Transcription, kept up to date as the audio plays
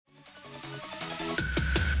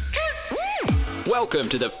Welcome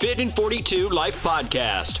to the Fit in 42 Life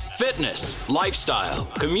Podcast. Fitness, lifestyle,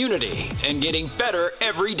 community, and getting better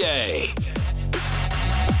every day.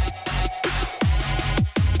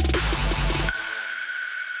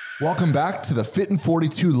 Welcome back to the Fit in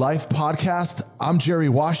 42 Life Podcast. I'm Gerry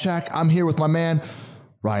Washack. I'm here with my man,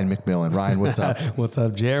 Ryann McMillon. Ryan, what's up? What's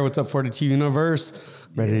up, Jer? What's up, 42 Universe?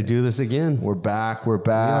 Ready to do this again? We're back. We are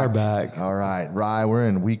back. All right, Ryan, we're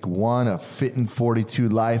in week 1 of Fit in 42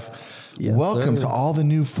 Life. Yes, Welcome sir. to all the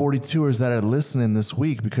new 42ers that are listening this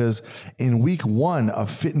week, because in week 1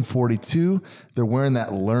 of Fit in 42, they're wearing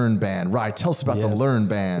that Learn band. Ryan, tell us about the Learn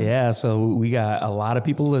band. Yeah, so we got a lot of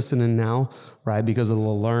people listening now, right, because of the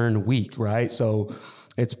Learn week, right? So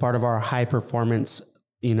it's part of our high performance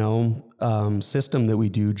system that we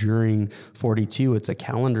do during 42. It's a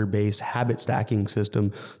calendar-based habit stacking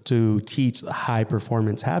system to teach high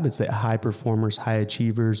performance habits that high performers, high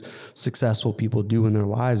achievers, successful people do in their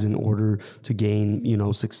lives in order to gain,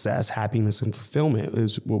 success, happiness, and fulfillment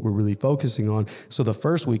is what we're really focusing on. So the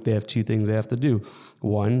first week they have 2 things they have to do.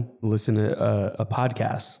 1, listen to a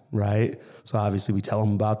podcast, right? So obviously we tell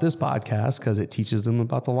them about this podcast because it teaches them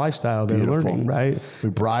about the lifestyle they're learning, right? We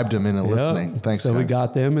bribed them into listening. Thanks, So guys. we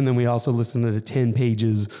got them, and then we also listen to the 10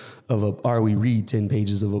 pages we read 10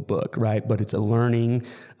 pages of a book, right? But it's a learning.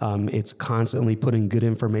 It's constantly putting good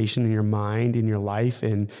information in your mind, in your life,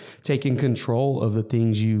 and taking control of the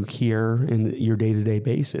things you hear in your day-to-day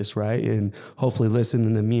basis, right? And hopefully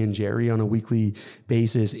listening to me and Gerry on a weekly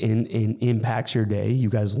basis impacts your day. You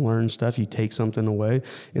guys learn stuff. You take something away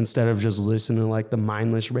instead of just listening to like the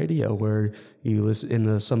mindless radio where you listen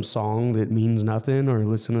to some song that means nothing or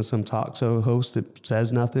listen to some talk show host that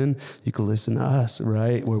says nothing. You can listen to us,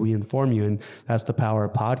 right? Where we inform you. And that's the power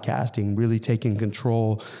of podcasting, really taking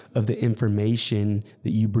control of the information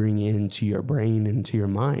that you bring into your brain and to your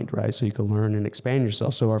mind, right? So you can learn and expand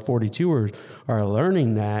yourself. So our 42ers are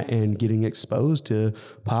learning that and getting exposed to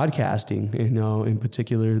podcasting, in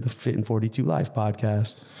particular, the Fit in 42 Life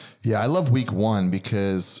podcast. Yeah, I love week 1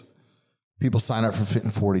 because people sign up for Fit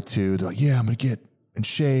in 42. They're like, yeah, I'm going to get in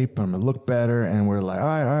shape. I'm going to look better. And we're like, all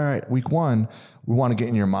right. Week 1, we want to get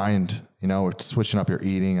in your mind. We're switching up your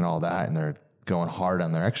eating and all that. And they're going hard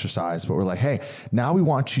on their exercise. But we're like, hey, now we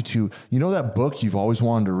want you to, that book you've always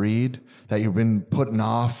wanted to read that you've been putting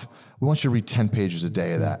off? We want you to read 10 pages a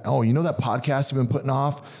day of that. Oh, that podcast you've been putting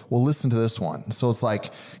off? Well, listen to this one. So it's like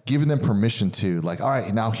giving them permission to all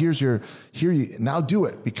right, now now do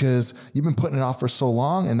it because you've been putting it off for so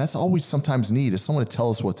long. And that's all we sometimes need is someone to tell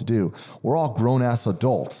us what to do. We're all grown ass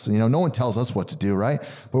adults. No one tells us what to do, right?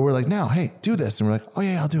 But we're like, now, hey, do this. And we're like, oh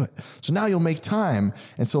yeah, I'll do it. So now you'll make time.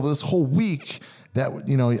 And so this whole week, that,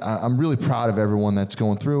 I'm really proud of everyone that's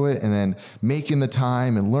going through it and then making the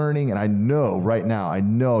time and learning. And I know right now,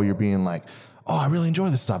 you're being like, oh, I really enjoy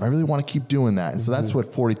this stuff. I really want to keep doing that. And so that's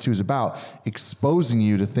what 42 is about, exposing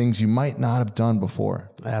you to things you might not have done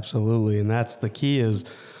before. Absolutely. And that's the key is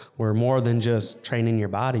we're more than just training your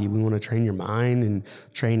body. We want to train your mind and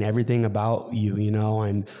train everything about you,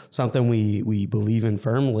 and something we believe in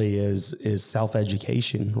firmly is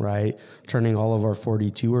self-education, right? Turning all of our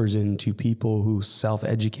 42ers into people who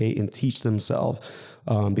self-educate and teach themselves,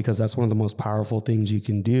 because that's one of the most powerful things you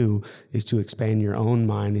can do is to expand your own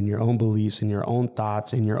mind and your own beliefs and your own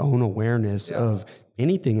thoughts and your own awareness of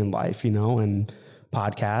anything in life, and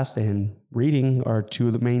podcast and reading are 2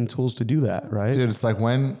 of the main tools to do that, right? Dude, it's like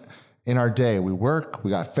when in our day we work,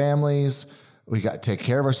 we got families, we got to take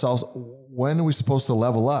care of ourselves. When are we supposed to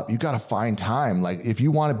level up? You got to find time. Like if you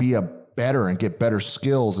want to be better and get better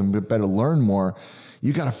skills and better learn more,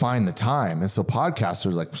 you got to find the time. And so podcasts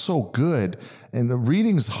are so good, and the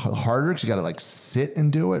reading's harder because you got to sit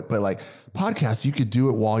and do it. But podcasts, you could do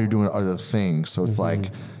it while you're doing other things. So it's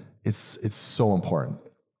it's so important.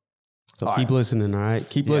 So keep listening, all right?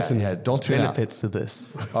 Keep listening. Yeah, don't tune out. Benefits to this.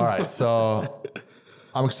 All right, so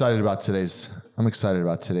I'm excited about today's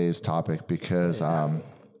topic because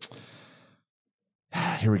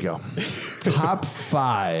here we go. Top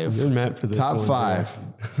 5. You're meant for this.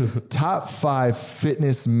 Top 5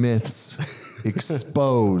 fitness myths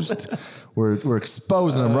exposed. We're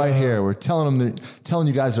exposing them right here. We're telling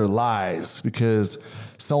you guys they're lies because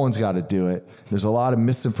someone's got to do it. There's a lot of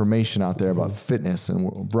misinformation out there about fitness,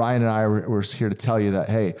 and Ryann and I we're here to tell you that,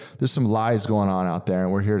 hey, there's some lies going on out there,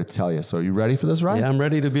 and we're here to tell you. So are you ready for this, Ryan? Yeah, I'm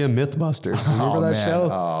ready to be a Mythbuster. Remember that show?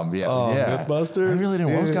 Yeah. Mythbuster. I really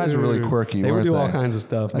didn't. Those guys were really quirky. They would do all kinds of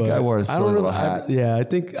stuff. That guy wore a silly little hat. I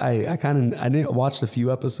think I didn't watch a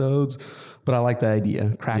few episodes, but I like the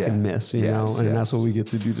idea, cracking myths, you know, and that's what we get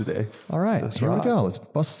to do today. All right, here we go. Let's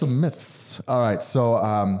bust some myths. All right,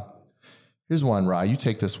 so here's one, Ryan. You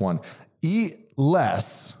take this one. Eat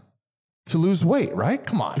less to lose weight, right?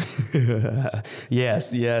 Come on.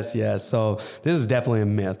 Yes. So this is definitely a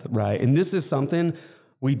myth, right? And this is something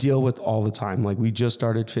we deal with all the time. Like we just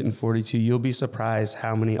started Fit in 42. You'll be surprised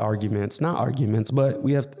how many not arguments, but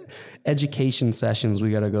we have education sessions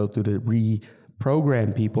we got to go through to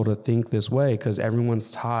reprogram people to think this way, because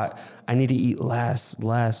everyone's taught I need to eat less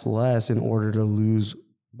in order to lose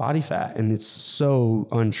body fat. And it's so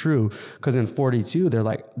untrue, because in 42, they're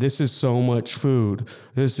like, this is so much food.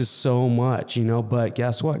 This is so much, but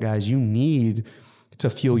guess what, guys? You need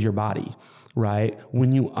to fuel your body, right?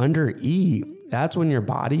 When you undereat, that's when your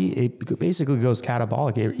body, it basically goes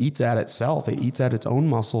catabolic. It eats at itself. It eats at its own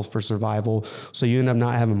muscle for survival. So you end up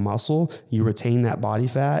not having muscle. You retain that body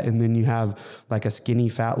fat, and then you have like a skinny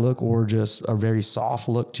fat look or just a very soft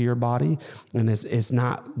look to your body. And it's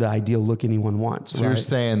not the ideal look anyone wants. So you're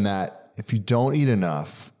saying that if you don't eat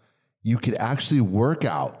enough, you could actually work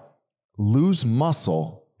out, lose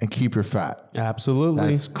muscle, and keep your fat. Absolutely.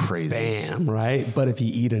 That's crazy. Bam, right? But if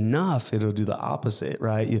you eat enough, it'll do the opposite,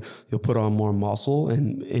 right? You'll put on more muscle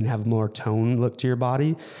and have more tone look to your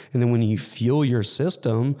body. And then when you fuel your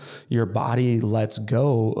system, your body lets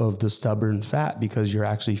go of the stubborn fat, because you're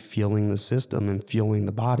actually fueling the system and fueling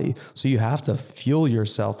the body. So you have to fuel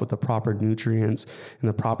yourself with the proper nutrients and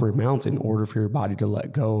the proper amounts in order for your body to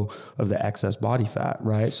let go of the excess body fat,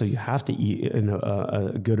 right? So you have to eat in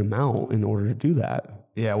a good amount in order to do that.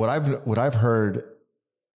 Yeah, what I've heard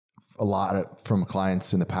a lot from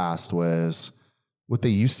clients in the past was what they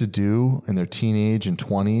used to do in their teenage and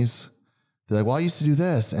 20s. They're like, well, I used to do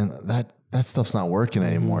this, and that stuff's not working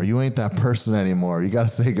anymore. You ain't that person anymore. You got to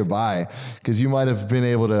say goodbye, because you might have been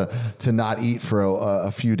able to not eat for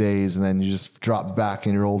a few days, and then you just drop back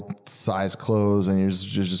in your old size clothes, and you're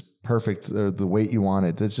just perfect, the weight you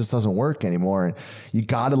wanted. That just doesn't work anymore. And you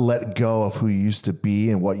got to let go of who you used to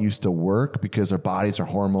be and what used to work, because our bodies, our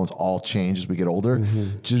hormones all change as we get older. You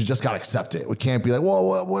just got to accept it. We can't be like,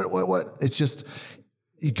 whoa, what? It's just,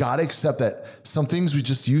 you got to accept that some things we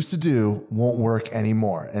just used to do won't work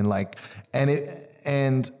anymore. And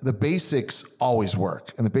the basics always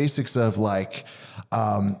work. And the basics of like,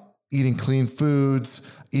 eating clean foods,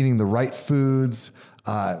 eating the right foods,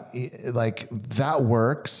 like that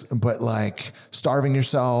works, but like starving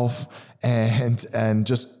yourself and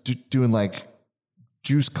just doing like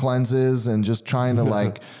juice cleanses and just trying to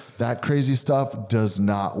like that crazy stuff does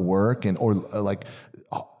not work. Or like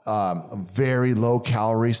very low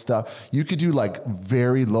calorie stuff. You could do like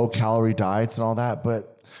very low calorie diets and all that,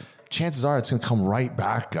 but chances are it's going to come right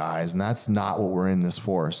back, guys. And that's not what we're in this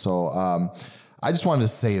for. So, I just wanted to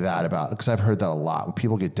say that because I've heard that a lot when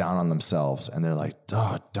people get down on themselves and they're like,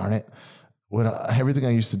 oh, darn it. Everything I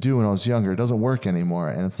used to do when I was younger, it doesn't work anymore.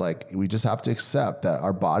 And it's like, we just have to accept that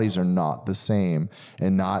our bodies are not the same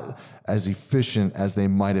and not as efficient as they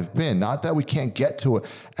might have been. Not that we can't get to it.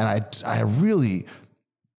 And I really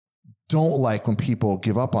don't like when people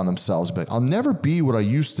give up on themselves, but I'll never be what I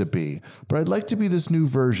used to be, but I'd like to be this new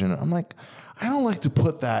version. I'm like, I don't like to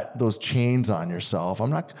put those chains on yourself.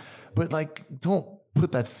 But like, don't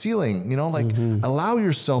put that ceiling, allow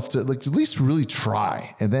yourself to like, at least really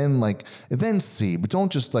try and then see, but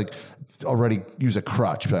don't just like already use a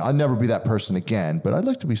crutch. But I'll never be that person again, but I'd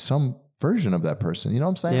like to be some version of that person. You know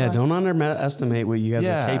what I'm saying? Yeah. Don't underestimate what you guys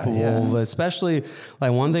are capable of, especially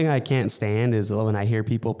like one thing I can't stand is when I hear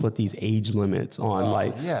people put these age limits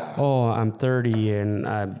on oh, I'm 30 and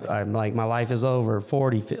I'm like, my life is over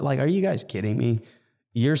 40. Like, are you guys kidding me?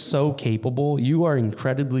 You're so capable. You are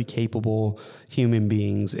incredibly capable human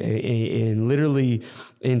beings. And literally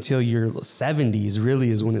until your 70s really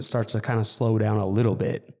is when it starts to kind of slow down a little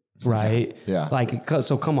bit. Right? Yeah. Like,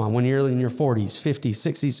 so come on, when you're in your 40s, 50s,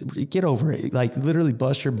 60s, get over it. Like literally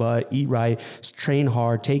bust your butt, eat right, train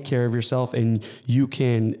hard, take care of yourself, and you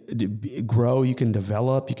can grow, you can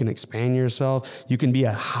develop, you can expand yourself. You can be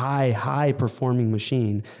a high performing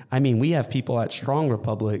machine. I mean, we have people at Strong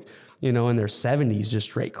Republic, in their 70s, just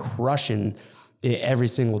straight crushing it every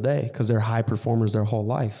single day because they're high performers their whole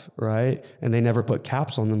life, right? And they never put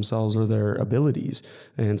caps on themselves or their abilities.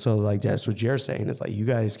 And so like that's what you're saying. It's like you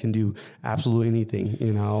guys can do absolutely anything,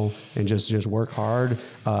 and just work hard.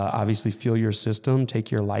 Obviously fuel your system, take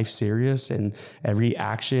your life serious, and every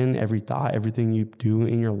action, every thought, everything you do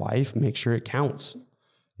in your life, make sure it counts.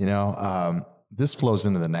 This flows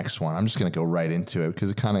into the next one. I'm just going to go right into it because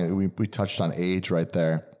it kind of, we touched on age right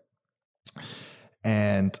there.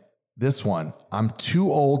 And this one, I'm too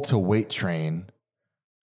old to weight train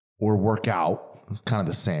or work out. It's kind of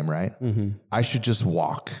the same, right? Mm-hmm. I should just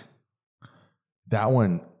walk. That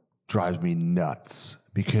one drives me nuts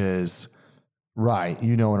because,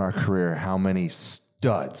 in our career, how many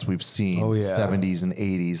studs we've seen 70s and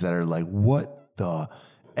 80s that are like, what the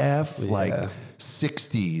F? Like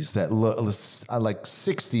 60s that look like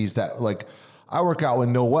 60s that like, I work out with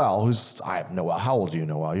Noel, Noel. How old are you,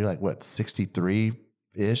 Noel? You're like, what,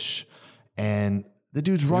 63-ish? And the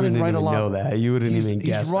dude's running right along. Know that. You wouldn't even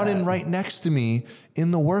guess. He's running right next to me in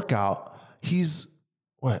the workout. He's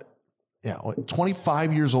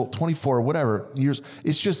 25 years old, 24, whatever years.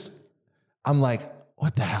 It's just, I'm like,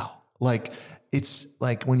 what the hell? Like, it's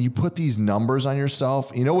like when you put these numbers on yourself,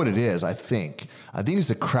 you know what it is, I think it's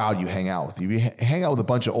the crowd you hang out with. You hang out with a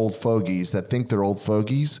bunch of old fogies that think they're old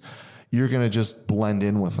fogies, you're going to just blend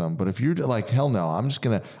in with them. But if you're like, hell no, I'm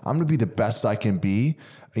going to be the best I can be,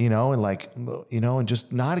 and like, and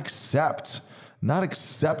just not accept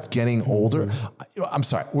getting older. I'm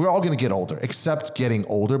sorry. We're all going to get older, accept getting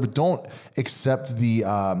older, but don't accept the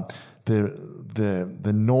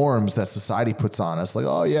norms that society puts on us. Like,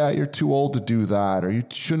 oh yeah, you're too old to do that, or you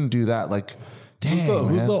shouldn't do that. Like, dang,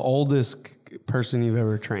 who's the oldest person you've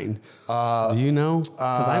ever trained? Do you know?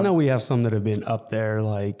 Because I know we have some that have been up there.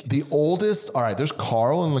 Like the oldest. All right, there's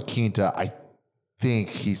Carl in La Quinta. I think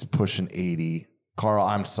he's pushing 80. Carl,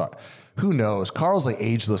 I'm sorry. Who knows? Carl's like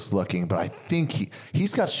ageless looking, but I think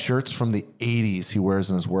he's got shirts from the 80s he wears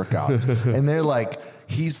in his workouts. And they're like,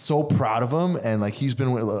 he's so proud of them. And like, he's been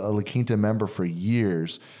a La Quinta member for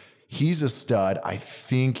years. He's a stud. I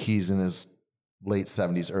think he's in his late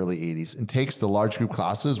 70s, early 80s, and takes the large group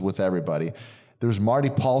classes with everybody. There's Marty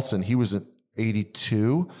Paulson. He was at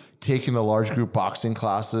 82, taking the large group boxing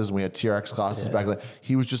classes. We had TRX classes back then.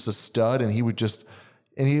 He was just a stud, and he would just,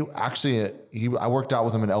 and he actually, I worked out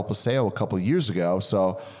with him in El Paseo a couple of years ago.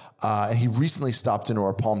 So, and he recently stopped into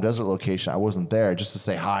our Palm Desert location. I wasn't there just to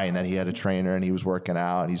say hi, and then he had a trainer and he was working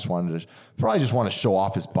out, and he just wanted to probably just want to show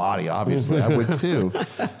off his body. Obviously, I would too.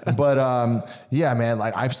 But yeah, man,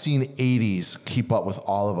 like I've seen 80s keep up with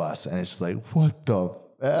all of us, and it's like, what the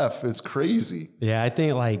F? It's crazy. Yeah, I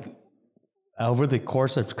think like over the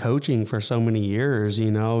course of coaching for so many years,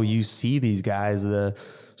 you see these guys, the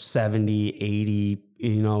 70, 80,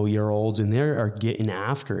 year olds, and they are getting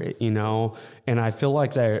after it, and I feel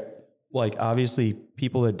like they're like, obviously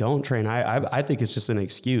people that don't train, I think it's just an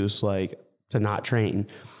excuse, like to not train,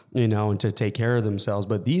 and to take care of themselves.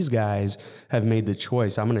 But these guys have made the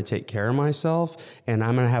choice. I'm going to take care of myself, and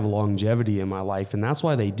I'm going to have longevity in my life. And that's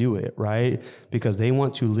why they do it, right? Because they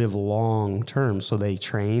want to live long term. So they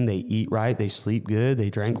train, they eat right, they sleep good, they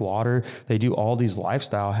drink water, they do all these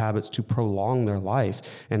lifestyle habits to prolong their life.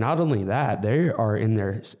 And not only that, they are in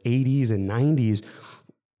their 80s and 90s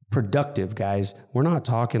productive, guys. We're not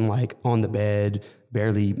talking like on the bed,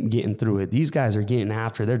 barely getting through it. These guys are getting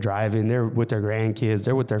after, they're driving, they're with their grandkids,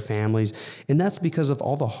 they're with their families. And that's because of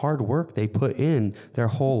all the hard work they put in their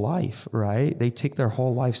whole life, right? They take their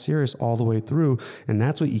whole life serious all the way through. And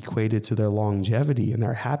that's what equated to their longevity and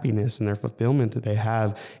their happiness and their fulfillment that they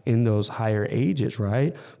have in those higher ages,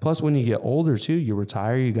 right? Plus, when you get older too, you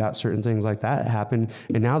retire, you got certain things like that happen.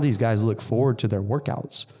 And now these guys look forward to their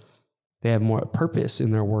workouts. They have more purpose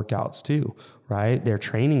in their workouts too, right? Their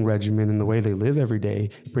training regimen and the way they live every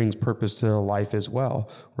day brings purpose to their life as well,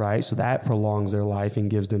 right? So that prolongs their life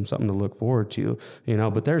and gives them something to look forward to,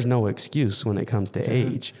 but there's no excuse when it comes to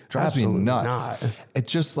age. Drives me nuts.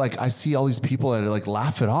 It's just like, I see all these people that are like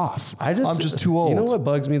laugh it off. I'm just too old. You know what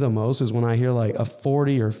bugs me the most is when I hear like a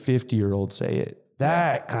 40 or 50-year-old say it.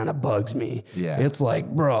 That kind of bugs me. Yeah. It's like,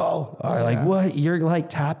 bro, like what? You're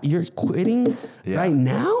like you're quitting right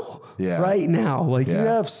now? Yeah. Right now. Like you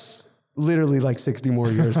have literally like 60 more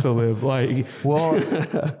years to live. Like, well,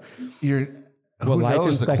 who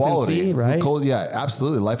knows the quality, right? Yeah,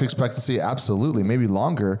 absolutely. Life expectancy, absolutely. Maybe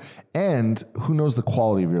longer. And who knows the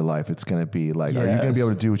quality of your life it's going to be like, are you going to be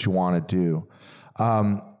able to do what you want to do?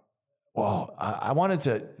 Well, I wanted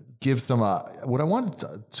to give some, what I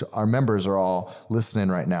wanted to our members are all listening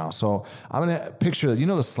right now. So I'm going to picture,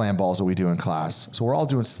 the slam balls that we do in class. So we're all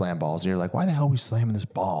doing slam balls. And you're like, why the hell are we slamming this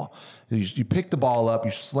ball? You pick the ball up,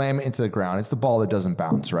 you slam it into the ground. It's the ball that doesn't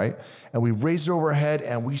bounce, right? And we raise it overhead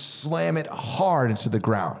and we slam it hard into the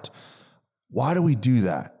ground. Why do we do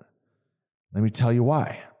that? Let me tell you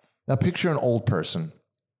why. Now picture an old person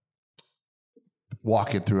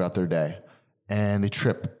walking throughout their day and they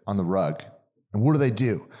trip on the rug. And what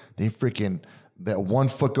do? That one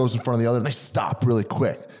foot goes in front of the other and they stop really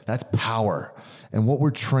quick. That's power. And what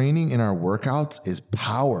we're training in our workouts is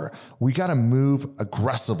power. We got to move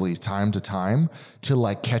aggressively time to time to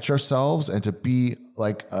like catch ourselves and to be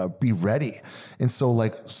ready. And so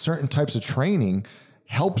like certain types of training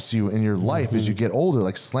helps you in your life as you get older,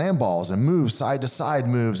 like slam balls and moves, side to side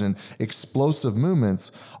moves and explosive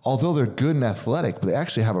movements, although they're good and athletic, but they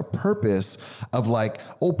actually have a purpose of like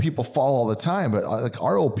old people fall all the time. But like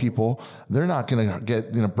our old people, they're not going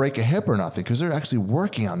to break a hip or nothing because they're actually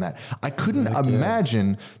working on that. I couldn't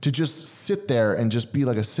imagine to just sit there and just be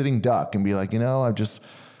like a sitting duck and be like, I'm just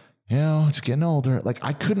getting older. Like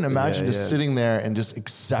I couldn't imagine just sitting there and just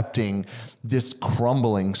accepting this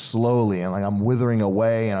crumbling slowly and like I'm withering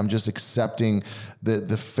away and I'm just accepting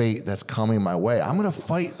the fate that's coming my way. I'm going to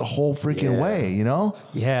fight the whole freaking way,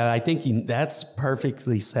 Yeah, I think that's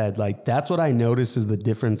perfectly said. Like that's what I notice is the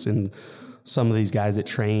difference in some of these guys that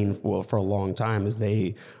train for a long time is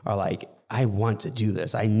they are like, I want to do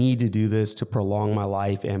this. I need to do this to prolong my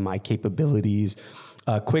life and my capabilities.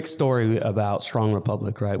 A quick story about Strong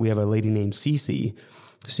Republic, right? We have a lady named Cece.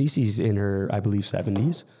 Cece's in her, I believe,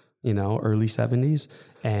 70s, early 70s.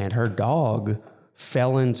 And her dog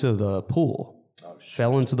fell into the pool.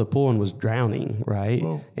 Fell into the pool and was drowning, right?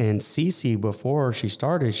 Whoa. And Cece, before she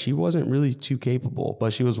started, she wasn't really too capable,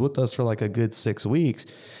 but she was with us for like a good 6 weeks.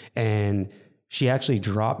 And she actually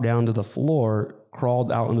dropped down to the floor,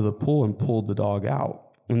 crawled out into the pool and pulled the dog out.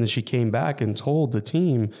 And then she came back and told the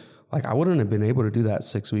team, like, I wouldn't have been able to do that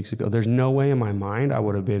 6 weeks ago. There's no way in my mind I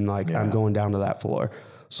would have been like, I'm going down to that floor.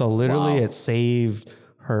 So literally it saved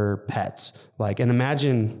her pets. Like, and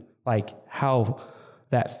imagine like how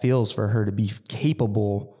that feels for her to be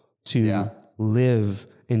capable to live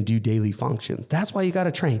and do daily functions. That's why you got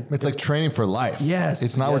to train. It's like training for life. Yes.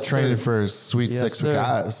 It's not training for sweet six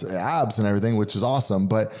abs and everything, which is awesome.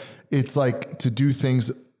 But it's like to do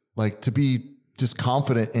things, like to be just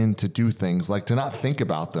confident in to do things, like to not think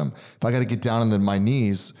about them. If I got to get down on my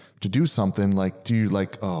knees to do something, like, do you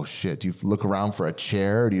like, oh shit, do you look around for a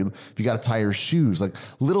chair? If you got to tie your shoes, like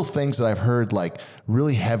little things that I've heard, like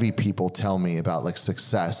really heavy people tell me about like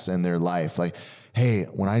success in their life. Like, hey,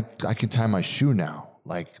 when I can tie my shoe now,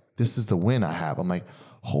 like this is the win I have. I'm like,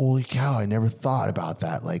 holy cow, I never thought about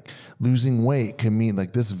that. Like losing weight can mean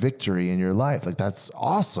like this victory in your life. Like that's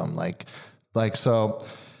awesome. Like, so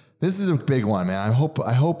this is a big one, man. I hope,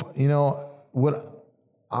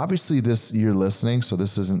 obviously this you're listening, so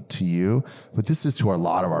this isn't to you, but this is to a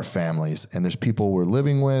lot of our families. And there's people we're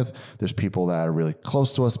living with. There's people that are really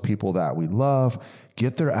close to us, people that we love.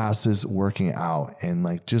 Get their asses working out and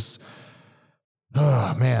like just,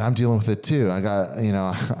 oh man, I'm dealing with it too. I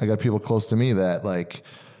got people close to me that like,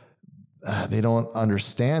 they don't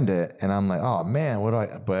understand it. And I'm like, oh man,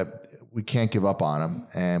 but we can't give up on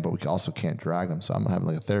them, but we also can't drag them. So I'm having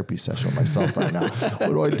like a therapy session with myself right now.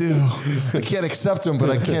 What do? I can't accept them, but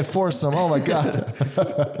I can't force them. Oh my God.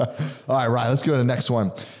 All right, Ryan, let's go to the next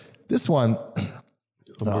one. This one.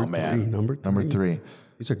 Number three.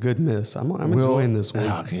 These are good myths. I'm enjoying this one.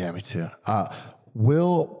 Oh, yeah, me too.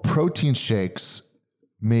 Will protein shakes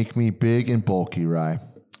make me big and bulky, Ryan?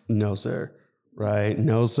 No, sir. Right.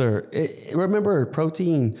 No, sir. Remember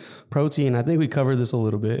protein, I think we covered this a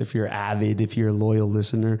little bit. If you're avid, if you're a loyal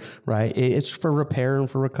listener, right. It's for repair and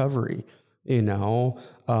for recovery,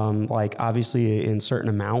 like obviously in certain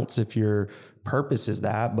amounts, if your purpose is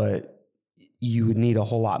that, but you would need a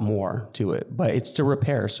whole lot more to it, but it's to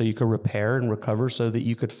repair. So you could repair and recover so that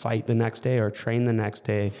you could fight the next day or train the next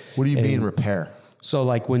day. What do you mean repair? So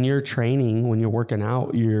like when you're training, when you're working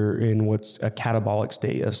out, you're in what's a catabolic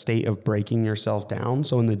state, a state of breaking yourself down.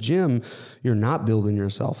 So in the gym, you're not building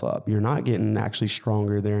yourself up. You're not getting actually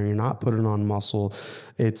stronger there. You're not putting on muscle.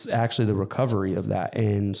 It's actually the recovery of that.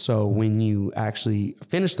 And so when you actually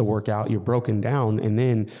finish the workout, you're broken down and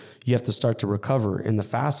then you have to start to recover. And the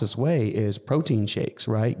fastest way is protein shakes,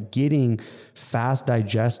 right? Getting fast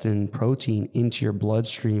digesting protein into your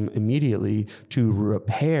bloodstream immediately to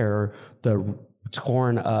repair the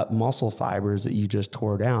torn up muscle fibers that you just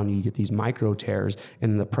tore down. You get these micro tears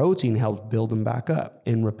and the protein helps build them back up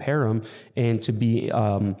and repair them and to be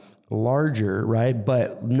larger, right?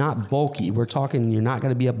 But not bulky. We're talking, you're not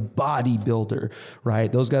going to be a bodybuilder,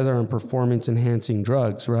 right? Those guys are on performance enhancing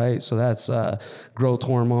drugs, right? So that's growth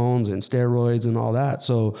hormones and steroids and all that.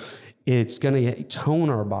 So it's going to tone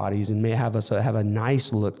our bodies and may have us have a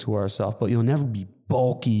nice look to ourselves, but you'll never be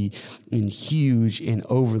bulky and huge and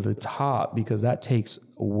over the top because that takes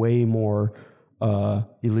way more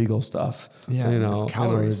illegal stuff. Yeah, it's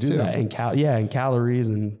calories to do too. That. And calories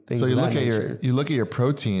and things. So you look at your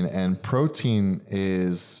protein, and protein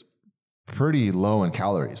is pretty low in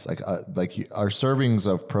calories. Like our servings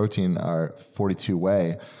of protein are 42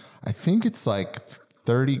 whey. I think it's like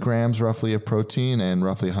 30 grams roughly of protein and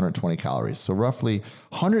roughly 120 calories. So roughly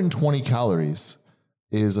 120 calories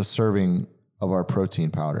is a serving of our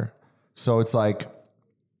protein powder. So it's like,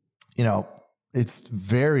 it's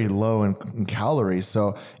very low in calories.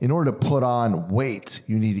 So in order to put on weight,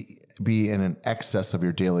 you need to be in an excess of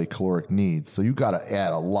your daily caloric needs. So you got to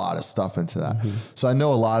add a lot of stuff into that. Mm-hmm. So I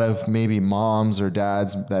know a lot of maybe moms or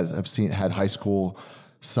dads that have had high school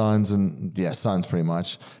sons pretty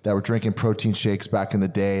much, that were drinking protein shakes back in the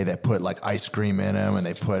day that put like ice cream in them, and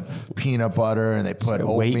they put peanut butter, and they put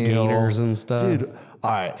oatmeal. Weight gainers and stuff. Dude,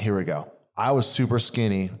 all right, here we go. I was super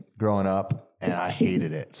skinny growing up, and I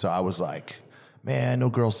hated it. So I was like, man, no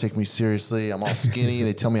girls take me seriously. I'm all skinny.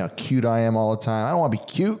 They tell me how cute I am all the time. I don't want to be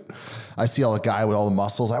cute. I see all the guy with all the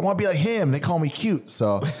muscles. I want to be like him. They call me cute.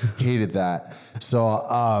 So hated that. So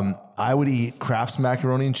I would eat Kraft's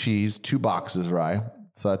macaroni and cheese, 2 boxes, right?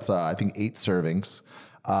 So that's, I think, 8 servings,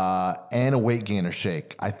 and a weight gainer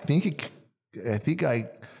shake. I think I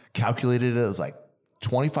calculated it as like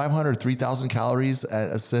 2,500, 3,000 calories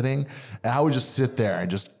at a sitting. And I would just sit there and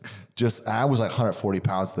just I was like 140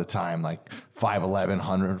 pounds at the time, like 5'11",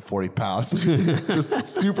 140 pounds, just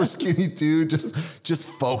super skinny dude, just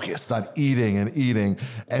focused on eating.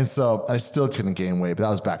 And so I still couldn't gain weight, but that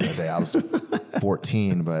was back in the day. I was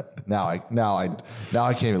 14, but now I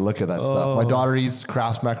can't even look at that stuff. My daughter eats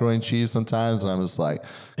Kraft's macaroni and cheese sometimes, and I'm just like,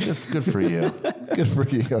 good for you. Good for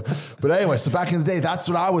you. But anyway, so back in the day, that's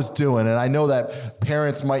what I was doing. And I know that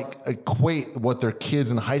parents might equate what their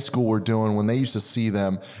kids in high school were doing when they used to see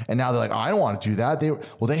them. And now they're like, oh, I don't want to do that.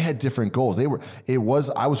 They had different goals.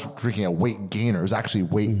 I was drinking a weight gainer. It was actually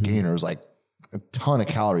weight gainers, like a ton of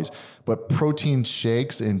calories. But protein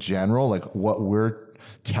shakes in general, like what we're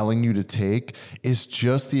telling you to take, is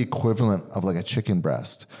just the equivalent of like a chicken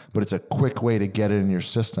breast, but it's a quick way to get it in your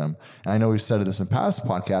system. And I know we've said this in past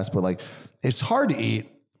podcasts, but like, it's hard to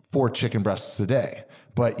eat 4 chicken breasts a day,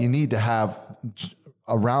 but you need to have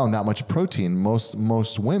around that much protein,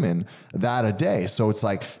 most women, that a day. So it's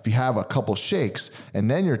like, if you have a couple shakes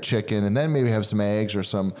and then your chicken, and then maybe have some eggs or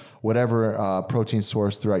some whatever protein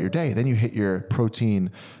source throughout your day, then you hit your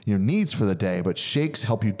protein needs for the day. But shakes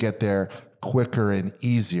help you get there quicker and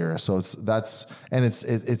easier. So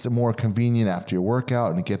it's more convenient after your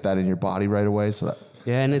workout, and get that in your body right away. So that.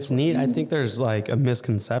 Yeah, and it's neat. I think there's like a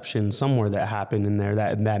misconception somewhere that happened in there,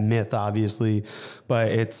 that myth, obviously,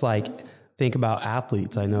 but it's like, think about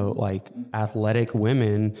athletes. I know like athletic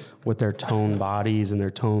women with their toned bodies and their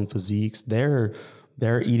toned physiques, they're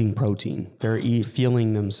eating protein. They're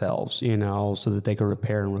fueling themselves, so that they can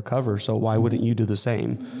repair and recover. So why wouldn't you do the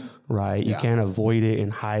same, right? Yeah. You can't avoid it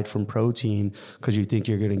and hide from protein because you think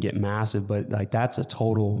you're going to get massive, but like that's a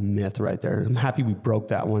total myth right there. I'm happy we broke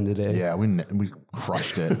that one today. Yeah, we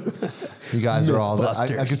crushed it. You guys are all,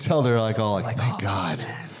 I could tell they're like all like thank God.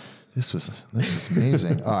 Man. This was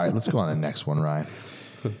amazing. All right, let's go on to the next one, Ryan.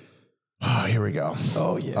 Oh, here we go.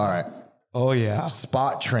 Oh, yeah. All right. Oh, yeah.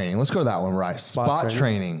 Spot training. Let's go to that one, right? Spot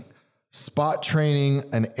training. Spot training,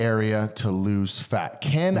 an area to lose fat.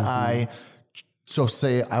 Can I,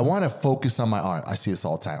 say I want to focus on my arm. I see this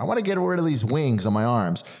all the time. I want to get rid of these wings on my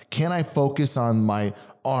arms. Can I focus on my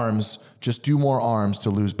arms, just do more arms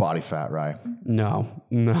to lose body fat, right? No.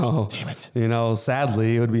 Damn it.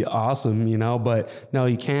 Sadly, it would be awesome, but no,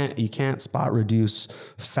 you can't spot reduce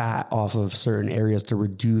fat off of certain areas to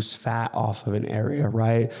reduce fat off of an area,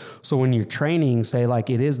 right? So when you're training, say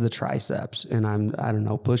like it is the triceps, and I don't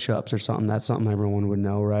know, push-ups or something, that's something everyone would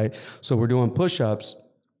know, right? So we're doing push-ups.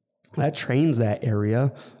 That trains that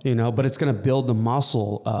area, but it's going to build the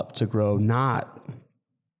muscle up to grow, not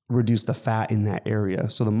reduce the fat in that area.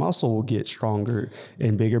 So the muscle will get stronger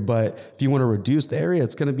and bigger. But if you want to reduce the area,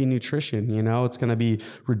 it's going to be nutrition, it's going to be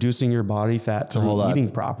reducing your body fat through eating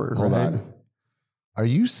proper. Hold on. Are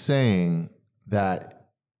you saying that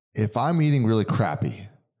if I'm eating really crappy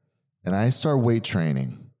and I start weight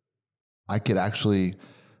training, I could actually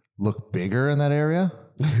look bigger in that area?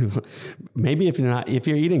 Maybe if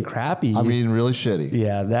you're eating crappy, I'm eating really shitty.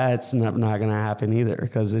 Yeah, that's not going to happen either,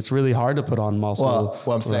 because it's really hard to put on muscle.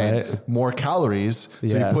 Well, I'm saying more calories,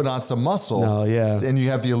 so you put on some muscle, and you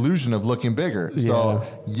have the illusion of looking bigger. So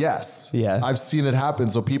yes, I've seen it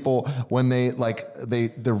happen. So people, when they're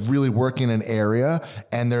really working an area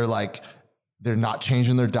and they're not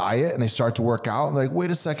changing their diet and they start to work out, and like,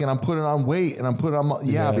 wait a second, I'm putting on weight and I'm putting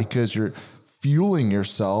on, because you're fueling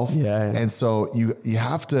yourself. And so you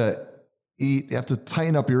have to eat, you have to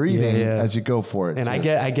tighten up your eating as you go for it. And I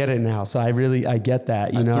get it now. So I get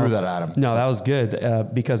that, I threw that at him. No, that was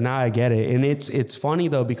good. Because now I get it. And it's funny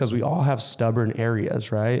though, because we all have stubborn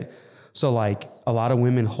areas, right? So like a lot of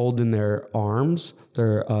women hold in their arms,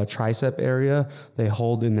 their tricep area, they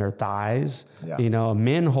hold in their thighs,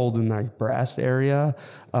 men hold in their breast area,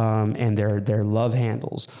 and their love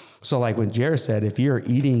handles. So like when Gerry said, if you're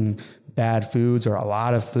eating bad foods or a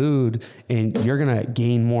lot of food, and you're going to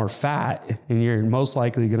gain more fat, and you're most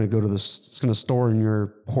likely going to go to it's going to store in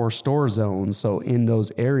your core store zone. So in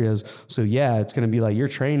those areas, so yeah, it's going to be like you're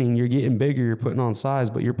training, you're getting bigger, you're putting on size,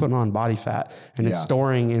 but you're putting on body fat, and it's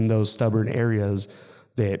storing in those stubborn areas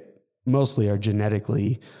that mostly are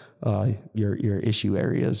genetically your issue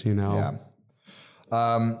areas, you know? Yeah.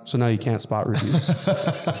 So now you can't spot reduce.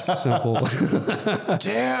 Simple.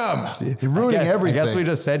 Damn. You're ruining everything. I guess we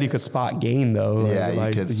just said you could spot gain though. Yeah,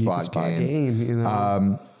 you could spot gain. You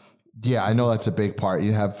know? Yeah, I know that's a big part.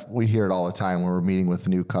 We hear it all the time when we're meeting with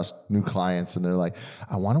new clients, and they're like,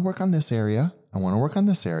 I want to work on this area. I want to work on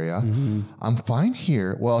this area. Mm-hmm. I'm fine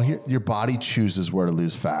here. Well, here, your body chooses where to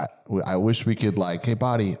lose fat. I wish we could like, hey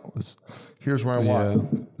body, here's where I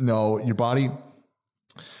want. No, your body,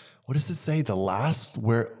 what does it say? The last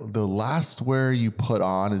where you put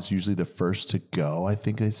on is usually the first to go. I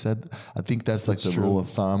think they said. I think that's like the rule of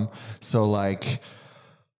thumb. So like,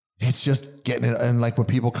 it's just getting it. And like when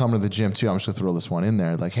people come to the gym too, I'm just gonna throw this one in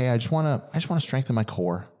there. Like, hey, I just want to strengthen my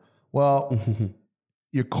core. Well,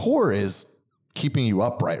 your core is keeping you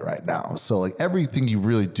upright right now. So like everything you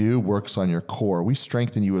really do works on your core. We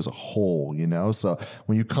strengthen you as a whole, you know? So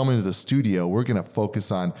when you come into the studio, we're going to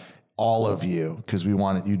focus on all of you because we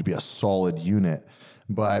want you to be a solid unit.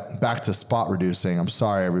 But back to spot reducing, I'm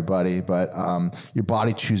sorry, everybody, but your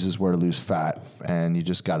body chooses where to lose fat, and you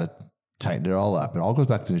just got to tighten it all up. It all goes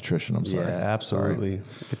back to nutrition. I'm sorry. Yeah, absolutely. Sorry.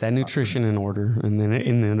 Get that nutrition in order, and then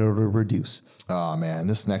in order to reduce. Oh man,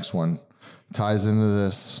 this next one ties into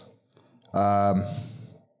this. I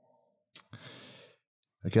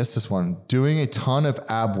guess this one, doing a ton of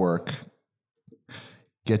ab work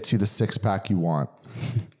gets you the 6-pack you want.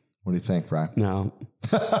 What do you think, Ryan? No.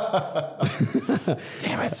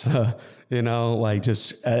 Damn it. You know, like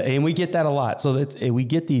just, and we get that a lot. So we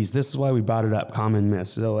get these, this is why we brought it up, common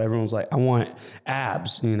myths. So everyone's like, I want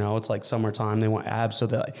abs, you know, it's like summertime, they want abs. So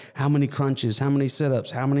they're like, how many crunches, how many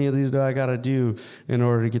sit-ups, how many of these do I got to do in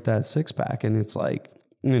order to get that 6-pack? And it's like,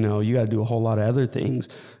 you know, you got to do a whole lot of other things,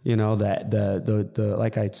 you know, that the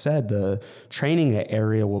like I said, the training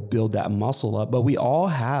area will build that muscle up, but we all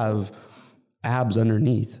have abs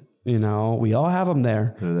underneath, you know, we all have them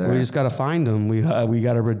there. We just got to find them. We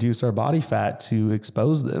got to reduce our body fat to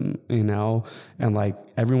expose them, you know, and like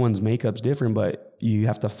everyone's makeup's different, but you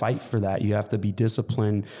have to fight for that. You have to be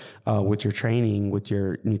disciplined with your training, with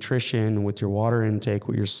your nutrition, with your water intake,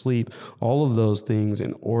 with your sleep, all of those things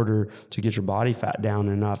in order to get your body fat down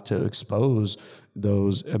enough to expose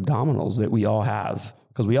those abdominals that we all have,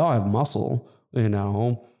 because we all have muscle, you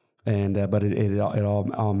know, and but it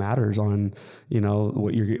all matters on, you know,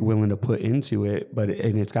 what you're willing to put into it,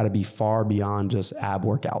 and it's got to be far beyond just ab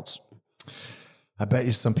workouts. I bet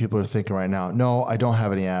you some people are thinking right now, no, I don't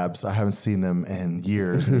have any abs. I haven't seen them in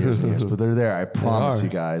years and years and years, but they're there. I promise you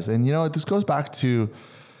guys. And you know, this goes back to,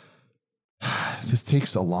 this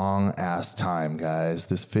takes a long ass time, guys,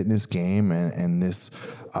 this fitness game and this,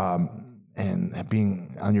 and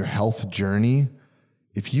being on your health journey.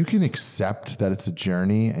 If you can accept that it's a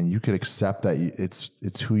journey, and you can accept that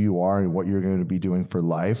it's who you are and what you're going to be doing for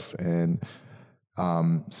life, and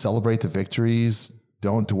celebrate the victories.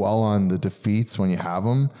 Don't dwell on the defeats when you have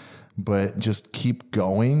them, but just keep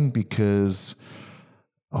going, because,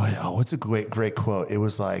 what's a great quote? It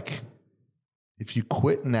was like, if you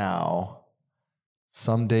quit now,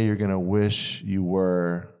 someday you're going to wish you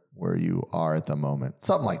were where you are at the moment.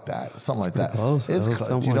 Something like that. Close. It's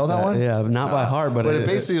close. Do you know that one? Yeah, not by heart, but it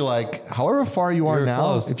basically like, however far you are now,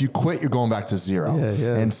 close. if you quit, you're going back to zero.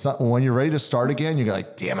 Yeah. And when you're ready to start again, you're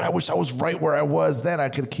like, damn it, I wish I was right where I was then. I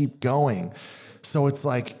could keep going. So it's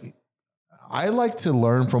like, I like to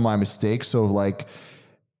learn from my mistakes. So like,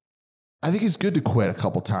 I think it's good to quit a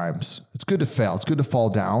couple times. It's good to fail. It's good to fall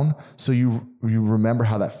down. So you remember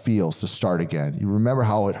how that feels to start again. You remember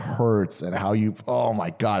how it hurts, and how oh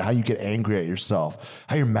my God, how you get angry at yourself,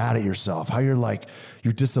 how you're mad at yourself, how you're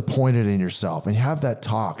disappointed in yourself, and you have that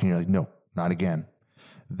talk and you're like, no, not again.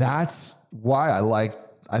 That's why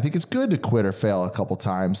I think it's good to quit or fail a couple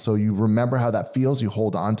times, so you remember how that feels, you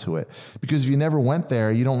hold on to it. Because if you never went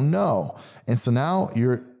there, you don't know. And so now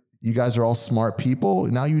you guys are all smart people.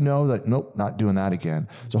 Now you know that, nope, not doing that again.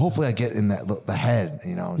 So hopefully I get in the head,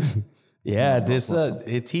 you know. Yeah,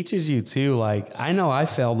 it teaches you too. Like, I know I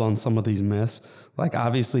failed on some of these myths. Like,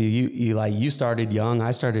 obviously you started young.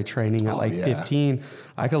 I started training at 15.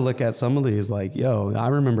 I could look at some of these like, yo, I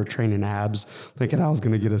remember training abs, thinking I was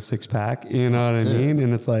going to get a 6-pack, you know what I mean?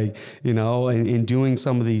 And it's like, you know, and doing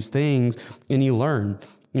some of these things, and you learn.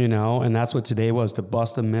 you know, and that's what today was, to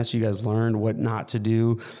bust a myth. You guys learned what not to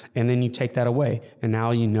do, and then you take that away, and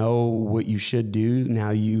now you know what you should do.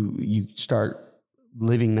 Now you start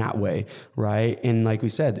living that way, right? And like we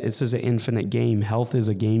said, this is an infinite game. Health is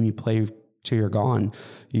a game you play till you're gone.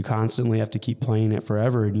 You constantly have to keep playing it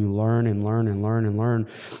forever, and you learn and learn and learn and learn.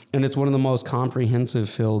 And it's one of the most comprehensive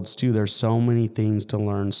fields too. There's so many things to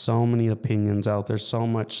learn, so many opinions out there, so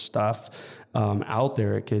much stuff out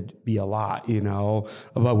there. It could be a lot, you know.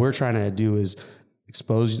 What we're trying to do is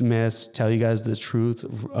expose myths, tell you guys the truth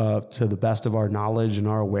to the best of our knowledge and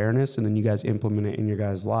our awareness, and then you guys implement it in your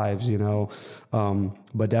guys' lives, you know.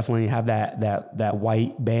 But definitely have that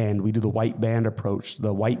white band. We do the white band approach,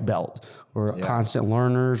 the white belt. We're constant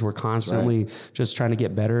learners. We're constantly just trying to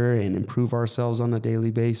get better and improve ourselves on a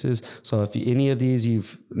daily basis. So if any of these you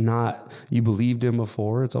believed in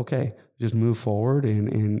before, it's okay. Just move forward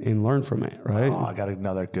and learn from it, right? Oh, I got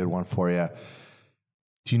another good one for you.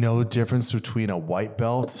 Do you know the difference between a white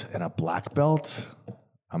belt and a black belt?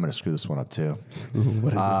 I'm going to screw this one up too.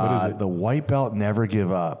 What is it? The white belt never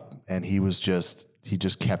give up, and he just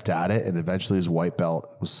kept at it, and eventually his white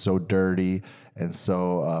belt was so dirty, and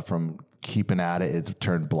so from keeping at it, it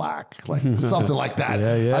turned black, like something like that.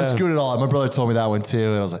 Yeah. I screwed it all up. My brother told me that one too,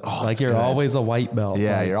 and I was like, oh, like you're good. Always a white belt.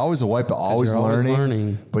 Yeah, like, you're always a white belt, always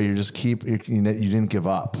learning, but you didn't give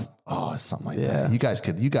up. Oh, something like that. You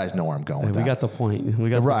guys know where I'm going with that. We got the point.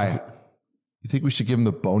 Right. You think we should give him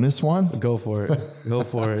the bonus one? Go for it. Go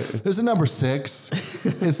for it. There's a number 6.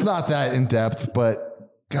 It's not that in depth,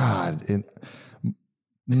 but God,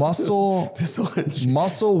 muscle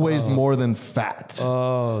weighs more than fat.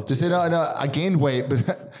 Oh, just say no. I gained weight,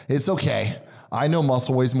 but it's okay. I know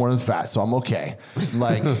muscle weighs more than fat, so I'm okay.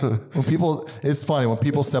 Like it's funny when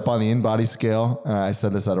people step on the in-body scale, and I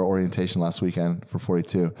said this at our orientation last weekend for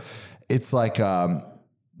 42. It's it's like a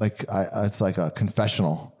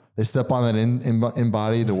confessional. They step on that in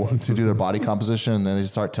body to do their body composition, and then they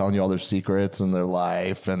start telling you all their secrets and their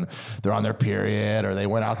life, and they're on their period, or they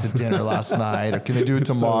went out to dinner last night, or can they do it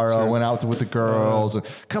tomorrow? So went out with the girls, and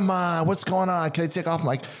come on, what's going on? Can I take off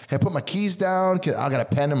can I put my keys down? I got a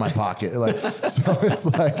pen in my pocket. Like, so it's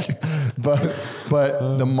like,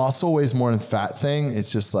 but the muscle weighs more than fat thing.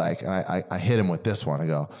 It's just like, and I hit him with this one. I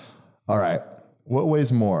go, all right, what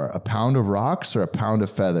weighs more, a pound of rocks or a pound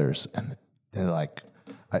of feathers? And they're like,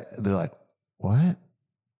 what?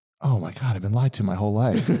 Oh my God, I've been lied to my whole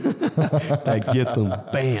life. That gets them.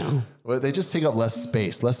 Bam. Well, they just take up less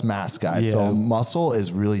space, less mass, guys. Yeah. So muscle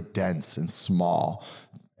is really dense and small.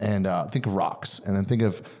 And think of rocks, and then think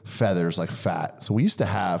of feathers like fat. So we used to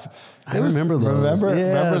have. I remember those.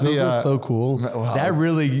 Remember those were so cool. Wow. That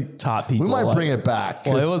really taught people. We might bring it back.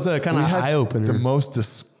 Well, it was a kind of eye opener. The most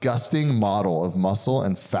disgusting model of muscle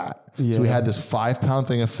and fat. Yeah. So we had this 5-pound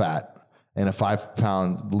thing of fat and a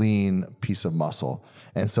 5-pound lean piece of muscle.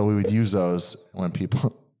 And so we would use those when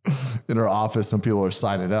people in our office, when people were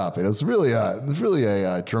signing up. And it was really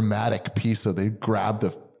a dramatic piece of, they'd grab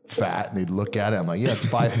the fat and they'd look at it. I'm like, yeah, it's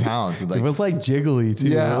 5 pounds. And it was like jiggly too.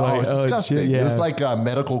 Yeah, like, it's disgusting. Shit, yeah. It was like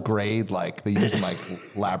medical grade, like they use in like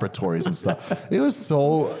laboratories and stuff. It was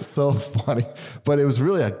so funny, but it was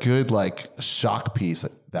really a good like shock piece.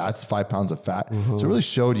 Like, that's 5 pounds of fat. Mm-hmm. So it really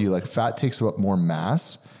showed you like fat takes up more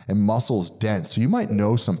mass and muscle's dense. So you might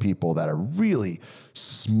know some people that are really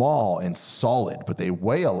small and solid, but they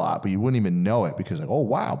weigh a lot, but you wouldn't even know it because like, oh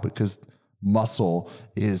wow, because muscle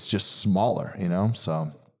is just smaller, you know? So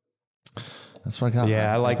that's what I got.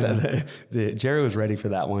 Yeah, I like that. Gerry was ready for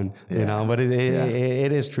that one, you know, but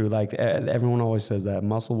it is true. Like everyone always says that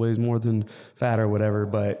muscle weighs more than fat or whatever,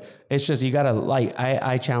 but it's just, you got to like,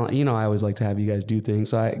 I challenge, you know, I always like to have you guys do things.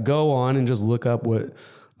 So I go on and just look up what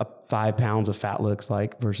 5 pounds of fat looks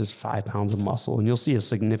like versus 5 pounds of muscle. And you'll see a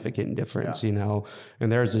significant difference, you know,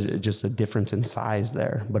 and there's just a difference in size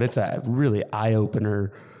there, but it's a really eye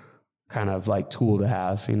opener kind of like tool to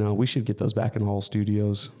have. You know, we should get those back in all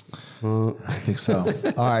studios. I think so.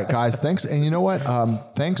 All right, guys. Thanks. And you know what?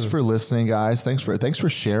 Thanks for listening, guys. Thanks for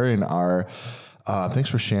sharing thanks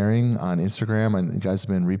for sharing on Instagram, and you guys have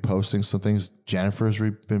been reposting some things. Jennifer's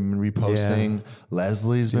been reposting. Yeah.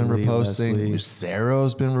 Leslie's been reposting.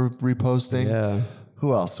 Lucero's been reposting. Yeah.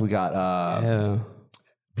 Who else? We got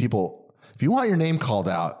people. If you want your name called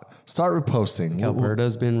out, start reposting.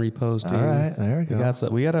 Alberta's been reposting. All right, there we go.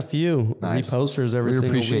 We got a few reposters every single week. We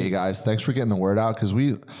appreciate you guys. Thanks for getting the word out, because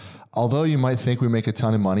although you might think we make a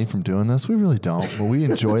ton of money from doing this, we really don't. But we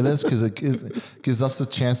enjoy this because it gives us a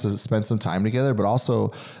chance to spend some time together, but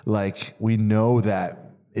also like we know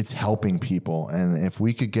that it's helping people. And if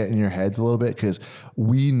we could get in your heads a little bit, because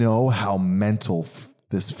we know how mental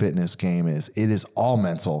this fitness game is. It is all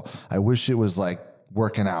mental. I wish it was like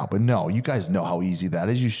working out. But no, you guys know how easy that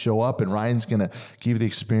is. You show up and Ryan's going to give you the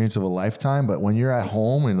experience of a lifetime. But when you're at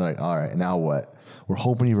home and like, all right, now what? We're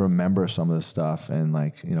hoping you remember some of this stuff and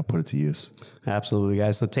put it to use. Absolutely,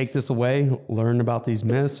 guys. So take this away, learn about these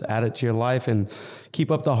myths, add it to your life, and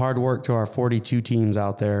keep up the hard work to our 42 teams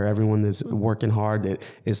out there. Everyone that's working hard, that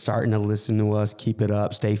is starting to listen to us. Keep it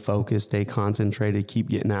up. Stay focused. Stay concentrated. Keep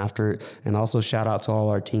getting after it. And also shout out to all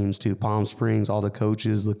our teams too. Palm Springs, all the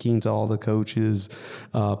coaches. La Quinta, all the coaches.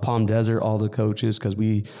 Palm Desert, all the coaches, because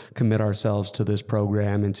we commit ourselves to this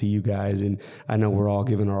program and to you guys. And I know we're all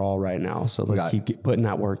giving our all right now. So let's keep putting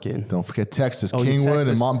that work in. Don't forget Texas, Kingwood, Texas.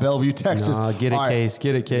 And Mont Belvieu, Texas. Get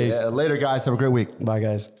it, Case. Yeah, later, guys. Have a great week. Bye,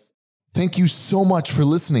 guys. Thank you so much for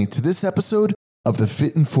listening to this episode of The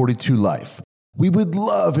Fit in 42 Life. We would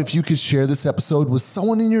love if you could share this episode with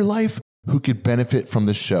someone in your life who could benefit from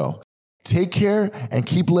this show. Take care and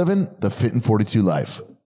keep living the Fit in 42 life.